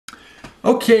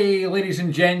Okay, ladies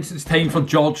and gents, it's time for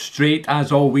George Strait,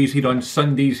 as always, here on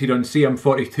Sundays, here on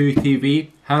CM42 TV.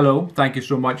 Hello, thank you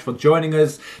so much for joining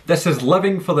us. This is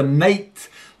Living for the Night,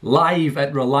 live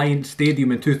at Reliant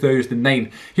Stadium in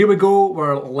 2009. Here we go,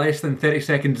 we're less than 30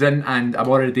 seconds in, and I'm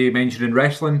already mentioning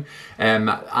wrestling.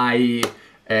 I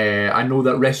know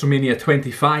that WrestleMania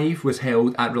 25 was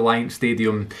held at Reliant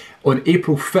Stadium on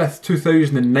April 5th,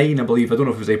 2009, I believe. I don't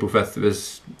know if it was April 5th, it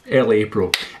was early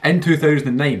April, in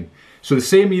 2009. So the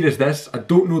same year as this. I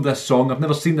don't know this song, I've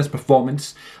never seen this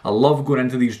performance. I love going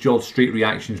into these George Strait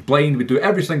reactions blind. We do it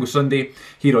every single Sunday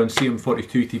here on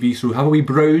CM42 TV. So have a wee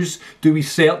browse, do we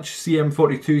search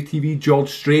CM42 TV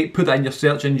George Strait, put that in your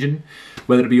search engine,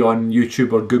 whether it be on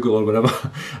YouTube or Google or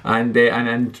whatever,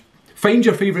 and find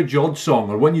your favourite George song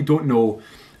or one you don't know,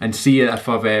 and see if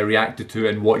I've reacted to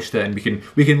it and watched it, and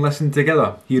we can listen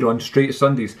together here on Strait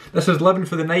Sundays. This is Living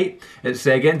for the Night. It's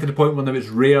getting to the point where now it's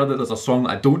rare that there's a song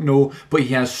that I don't know, but he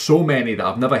has so many that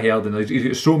I've never heard, and he's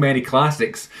got so many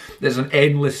classics. There's an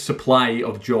endless supply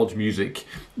of George music.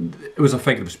 It was a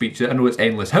figure of speech, I know it's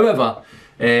endless. However,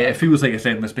 it feels like it's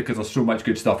endless because there's so much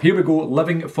good stuff. Here we go,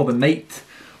 Living for the Night,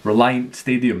 Reliant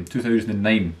Stadium,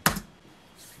 2009.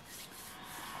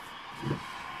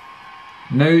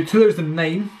 Now,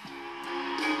 2009,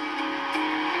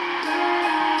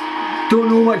 don't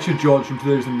know much of George from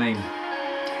 2009.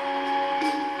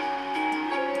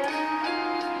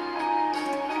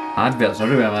 Adverts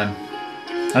everywhere, man.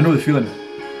 I know the feeling.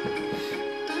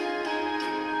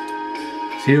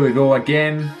 So here we go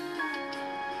again.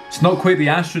 It's not quite the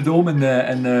Astrodome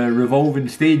in the revolving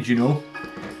stage, you know,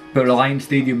 but Reliant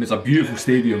Stadium is a beautiful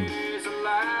stadium.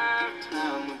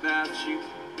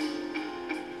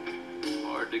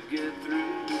 To get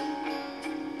through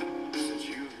since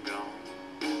you've gone.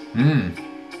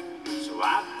 So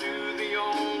I do the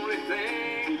only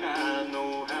thing I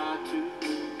know how to.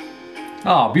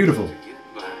 Ah, beautiful.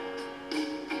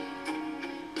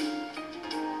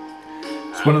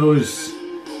 It's one of those.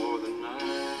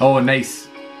 Oh, nice.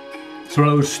 It's one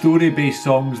of those story-based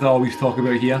songs that I always talk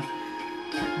about here.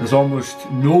 There's almost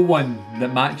no one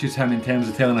that matches him in terms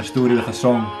of telling a story with a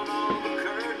song.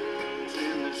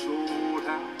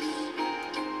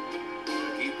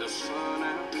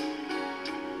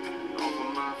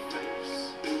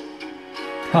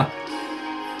 Huh.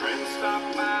 Friends stop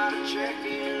by to check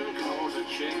in, cause it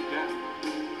checked out.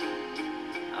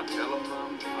 I tell them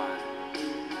I'm fine.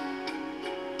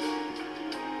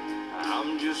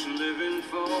 I'm just living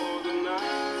for the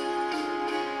night.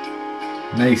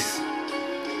 Nice.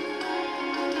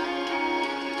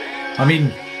 I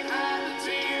mean,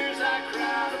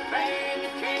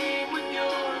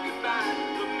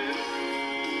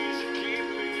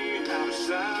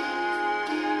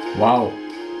 wow.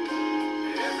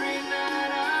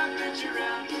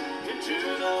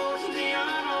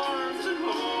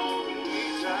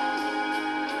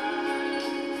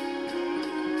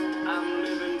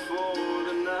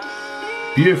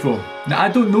 Beautiful. Now I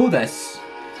don't know this,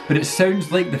 but it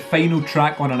sounds like the final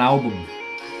track on an album.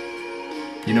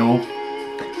 You know?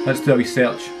 Let's do a wee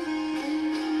search.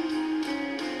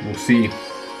 We'll see.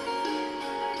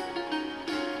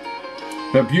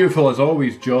 But beautiful as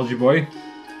always, Georgie boy.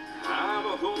 I'm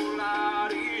a whole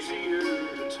lot easier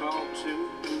to talk to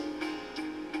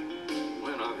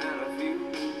when I've had a few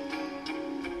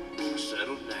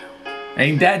settled down.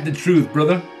 Ain't that the truth,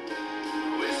 brother?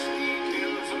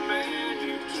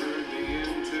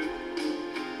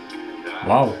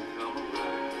 Wow.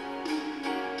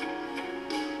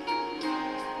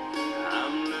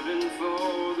 I'm living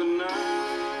for the night.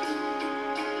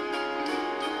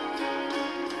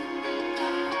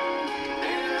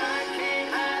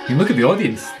 You look at the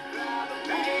audience.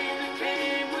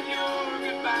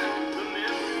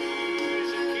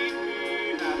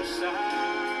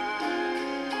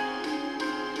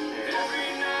 Every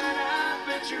night I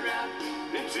venture out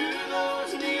into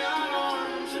those neon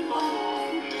arms and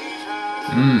hold me tight.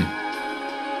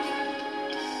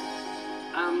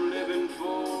 I'm living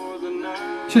for the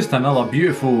night. Just another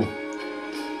beautiful,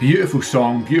 beautiful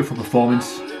song, beautiful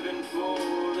performance. I'm living for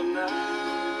the night.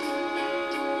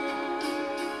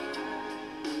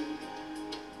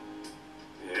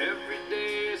 Every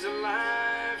day's a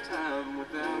lifetime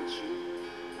without you.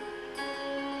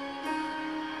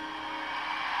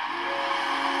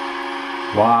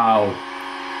 Wow.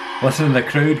 Listen to the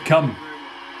crowd come.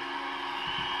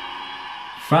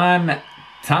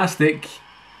 Fantastic.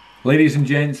 Ladies and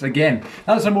gents, again,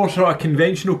 that's a more sort of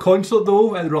conventional concert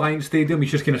though at the Reliant Stadium. He's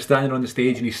just kind of standing on the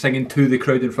stage and he's singing to the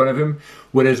crowd in front of him.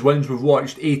 Whereas ones we've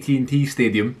watched, AT&T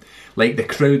Stadium, like the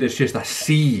crowd is just a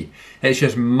sea. It's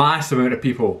just massive amount of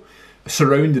people.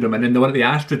 surrounding him, and then the one at the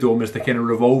Astrodome is the kind of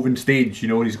revolving stage, you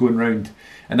know, and he's going round,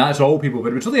 and that's all people.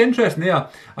 But it was really interesting there.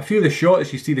 A few of the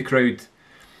shots you see the crowd,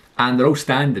 and they're all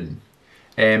standing.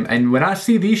 And when I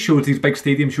see these shows, these big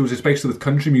stadium shows, especially with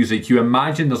country music, you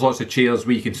imagine there's lots of chairs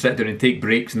where you can sit down and take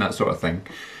breaks and that sort of thing.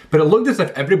 But it looked as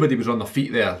if everybody was on their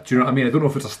feet there. Do you know what I mean? I don't know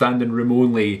if it's a standing room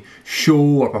only show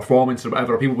or performance or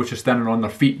whatever. People were just standing on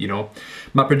their feet, you know.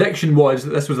 My prediction was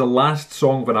that this was the last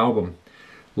song of an album.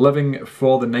 Living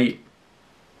for the Night.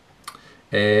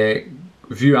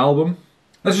 Review album.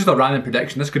 This is just a random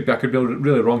prediction. I could be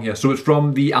really wrong here. So it's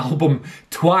from the album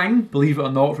Twang, believe it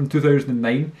or not, from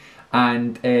 2009.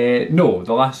 And no,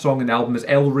 the last song in the album is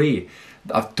El Rey.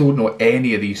 I don't know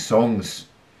any of these songs.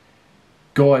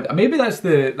 God, maybe that's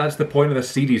the point of this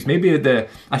series. Maybe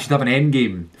I should have an end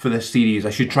game for this series. I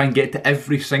should try and get to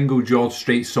every single George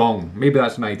Strait song. Maybe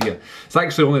that's an idea. It's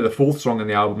actually only the 4th song in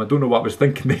the album. I don't know what I was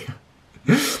thinking there.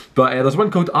 But there's one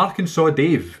called Arkansas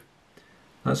Dave.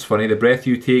 That's funny. The breath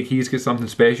you take, he's got something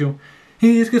special.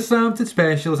 He's got something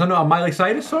special. Is that not a Miley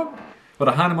Cyrus song? Or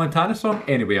a Hannah Montana song?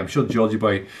 Anyway, I'm sure Georgie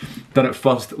Boy done it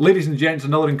first. Ladies and gents,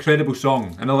 another incredible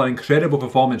song. Another incredible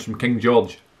performance from King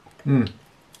George. I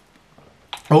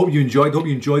hope you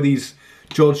enjoy these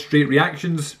George Strait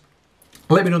reactions.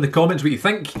 Let me know in the comments what you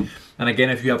think. And again,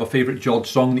 if you have a favourite George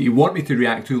song that you want me to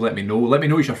react to, let me know. Let me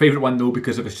know it's your favourite one though,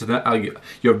 because if it's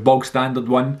your bog standard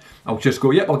one, I'll just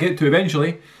go, yep, I'll get to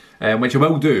eventually. Which I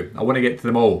will do. I want to get to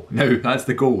them all. Now, that's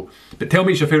the goal. But tell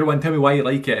me it's your favourite one, tell me why you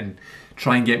like it, and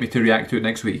try and get me to react to it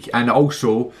next week. And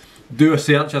also, do a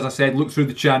search, as I said, look through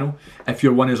the channel. If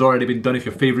your one has already been done, if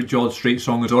your favourite George Strait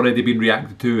song has already been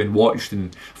reacted to and watched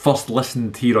and first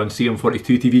listened here on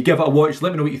CM42 TV, give it a watch,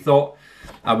 let me know what you thought.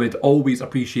 I would always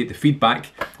appreciate the feedback.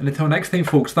 And until next time,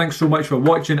 folks, thanks so much for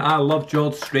watching. I love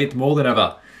George Strait more than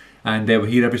ever. And we're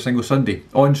here every single Sunday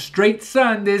on Strait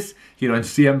Sundays here on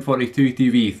CM42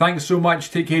 TV. Thanks so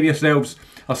much, take care of yourselves.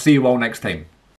 I'll see you all next time.